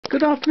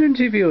Good afternoon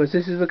to you viewers,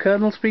 this is the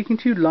Colonel speaking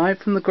to you live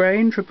from the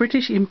Grange for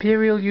British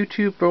Imperial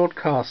YouTube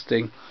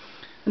Broadcasting.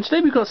 And today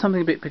we've got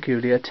something a bit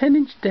peculiar, a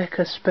 10-inch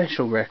Decca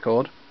special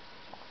record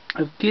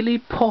of Gillie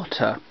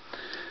Potter.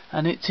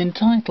 And it's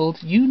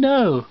entitled You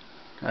Know,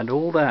 and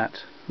all that.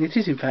 It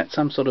is in fact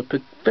some sort of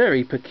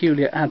very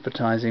peculiar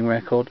advertising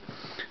record.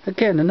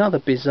 Again, another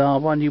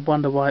bizarre one, you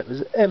wonder why it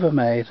was ever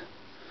made.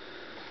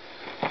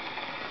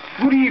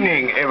 Good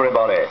evening,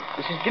 everybody.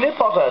 This is Gillie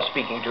Potter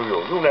speaking to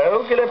you. You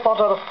know, Gillie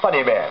Potter, the funny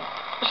man.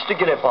 Mr.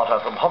 Gillie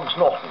Potter from Hogs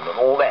Norton and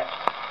all that.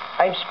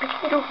 I'm speaking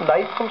to you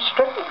tonight from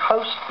Stratton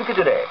House,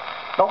 Piccadilly.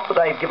 Not that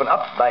I've given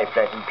up my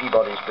flat in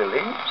Peabody's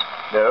buildings.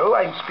 No,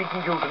 I'm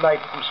speaking to you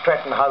tonight from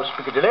Stratton House,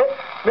 Piccadilly,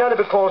 merely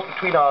because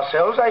between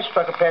ourselves I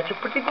struck a patch of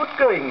pretty good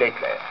going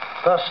lately.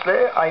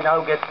 Firstly, I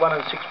now get 1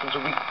 and 6pence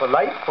a week for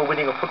life for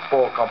winning a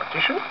football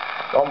competition.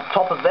 On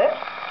top of that,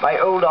 my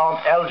old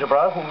aunt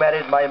Algebra, who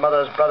married my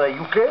mother's brother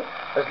Euclid,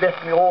 has left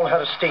me all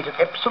her estate at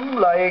Epsom,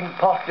 lying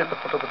partly at the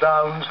foot of the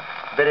Downs,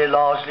 very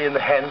largely in the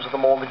hands of the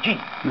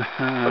mortgagee.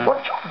 But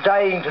what you're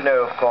dying to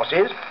know, of course,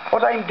 is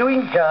what I'm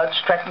doing here at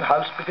Stratton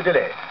House,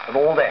 Piccadilly, and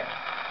all that.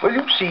 Well,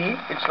 you see,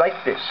 it's like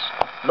this.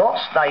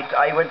 Last night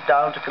I went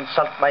down to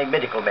consult my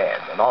medical man,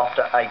 and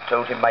after I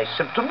told him my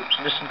symptoms,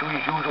 listened to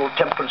his usual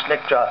temperance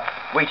lecture,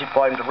 waited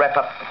for him to wrap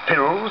up the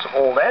pills,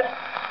 all that,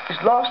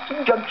 his last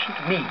injunction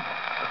to me,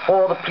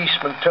 before the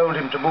policeman told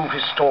him to move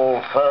his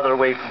stall further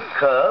away from the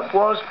curb,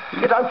 was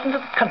get out into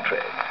the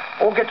country,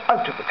 or get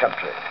out of the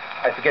country.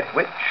 I forget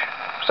which.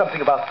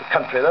 Something about the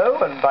country, though,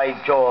 and by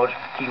George,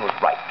 he was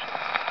right.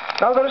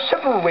 Now, there are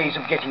several ways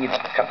of getting into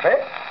the country.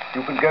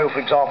 You can go, for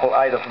example,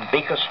 either from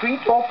Baker Street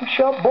or from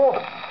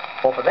Sherborne,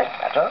 or for that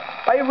matter,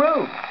 by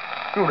road.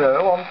 You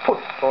know, on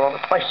foot or on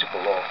a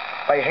bicycle, or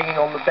by hanging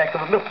on the back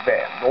of a milk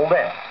van, all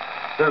that.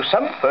 Though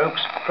some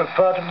folks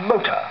prefer to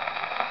motor.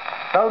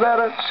 Now,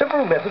 there are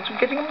several methods of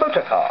getting a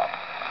motor car.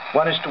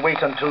 One is to wait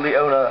until the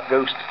owner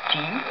goes to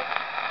tea.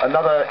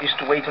 Another is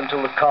to wait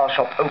until the car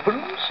shop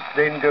opens,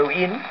 then go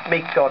in,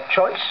 make your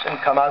choice,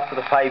 and come out with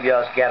a 5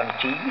 years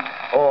guarantee.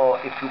 Or,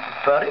 if you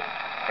prefer it,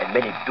 and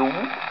many do,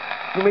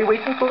 you may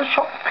wait until the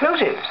shop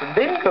closes, and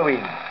then go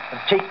in and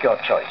take your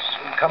choice,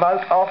 and come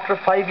out after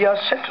a 5 year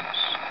sentence.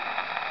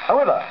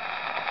 However,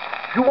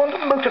 if you want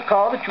a motor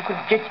car that you can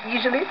get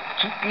easily,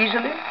 keep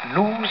easily,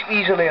 lose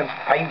easily, and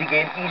find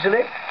again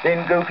easily,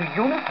 then go to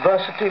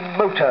University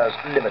Motors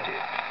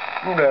Limited.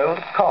 You know,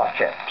 the car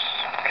chaps,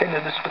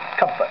 cleanliness with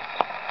comfort.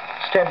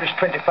 Established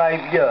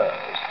 25 years,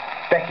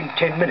 back in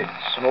 10 minutes,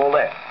 and all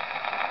that.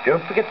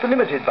 Don't forget the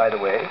limited, by the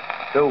way,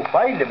 though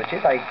why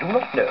limited I do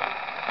not know.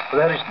 For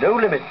there is no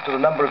limit to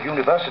the number of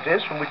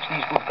universities from which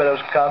these good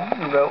fellows come,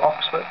 you know,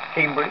 Oxford,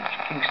 Cambridge,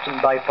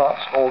 Kingston bypass,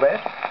 all that,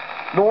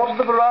 nor to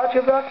the variety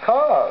of their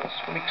cars,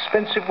 from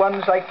expensive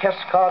ones like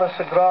Cascara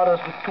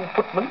Sagradas with 2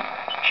 footmen,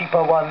 to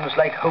cheaper ones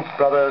like Hope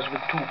Brothers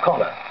with 2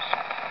 collars.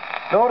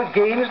 Nor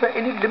again is there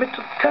any limit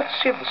to the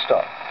courtesy of the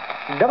staff,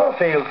 who never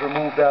fail to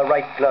remove their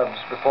right gloves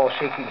before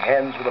shaking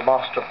hands with a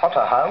master of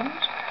otter hounds,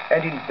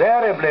 and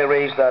invariably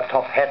raise their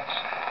top hats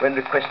when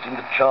requesting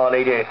the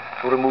charlady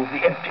to remove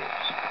the empties.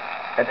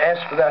 And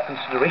as for their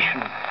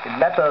consideration in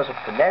matters of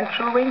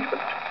financial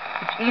arrangement,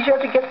 it's easier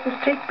to get them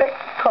to take back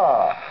the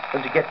car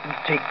than to get them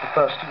to take the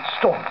first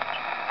installment.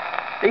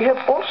 They have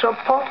also a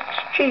part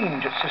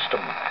exchange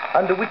system,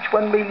 under which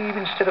one may leave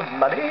instead of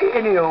money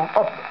any old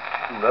object,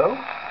 you know,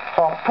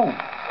 harpoon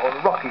or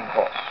a rocking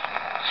horse,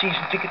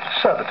 season ticket to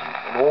Surbiton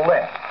and all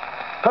that.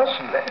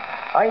 Personally,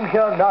 I'm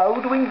here now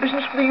doing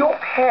business with the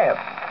York ham.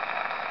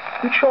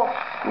 In short,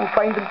 you'll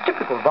find them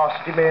typical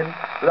varsity men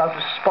without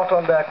a spot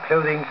on their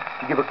clothing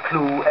to give a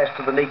clue as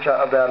to the nature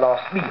of their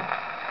last meal.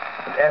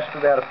 And as to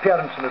their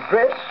appearance and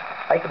address,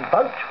 I can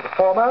vouch for the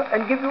former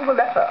and give you the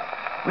latter,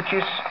 which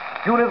is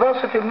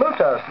University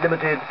Motors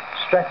Limited,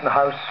 Stratton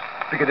House,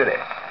 Piccadilly.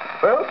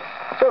 Well,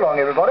 so long,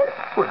 everybody.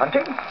 Good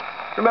hunting.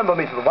 Remember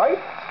me to the wife.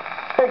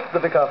 Thank the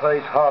vicar for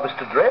his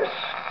harvested dress,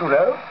 you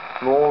know,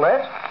 and all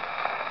that.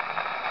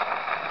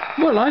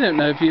 Well, I don't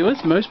know,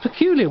 viewers. Most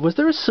peculiar. Was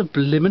there a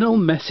subliminal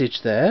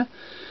message there?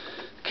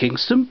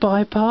 Kingston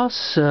bypass,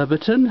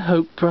 Surbiton,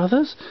 Hope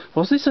Brothers?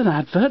 Was this an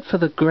advert for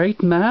the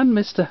great man,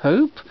 Mr.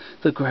 Hope,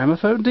 the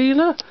gramophone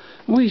dealer?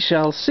 We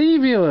shall see,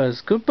 viewers.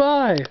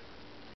 Goodbye.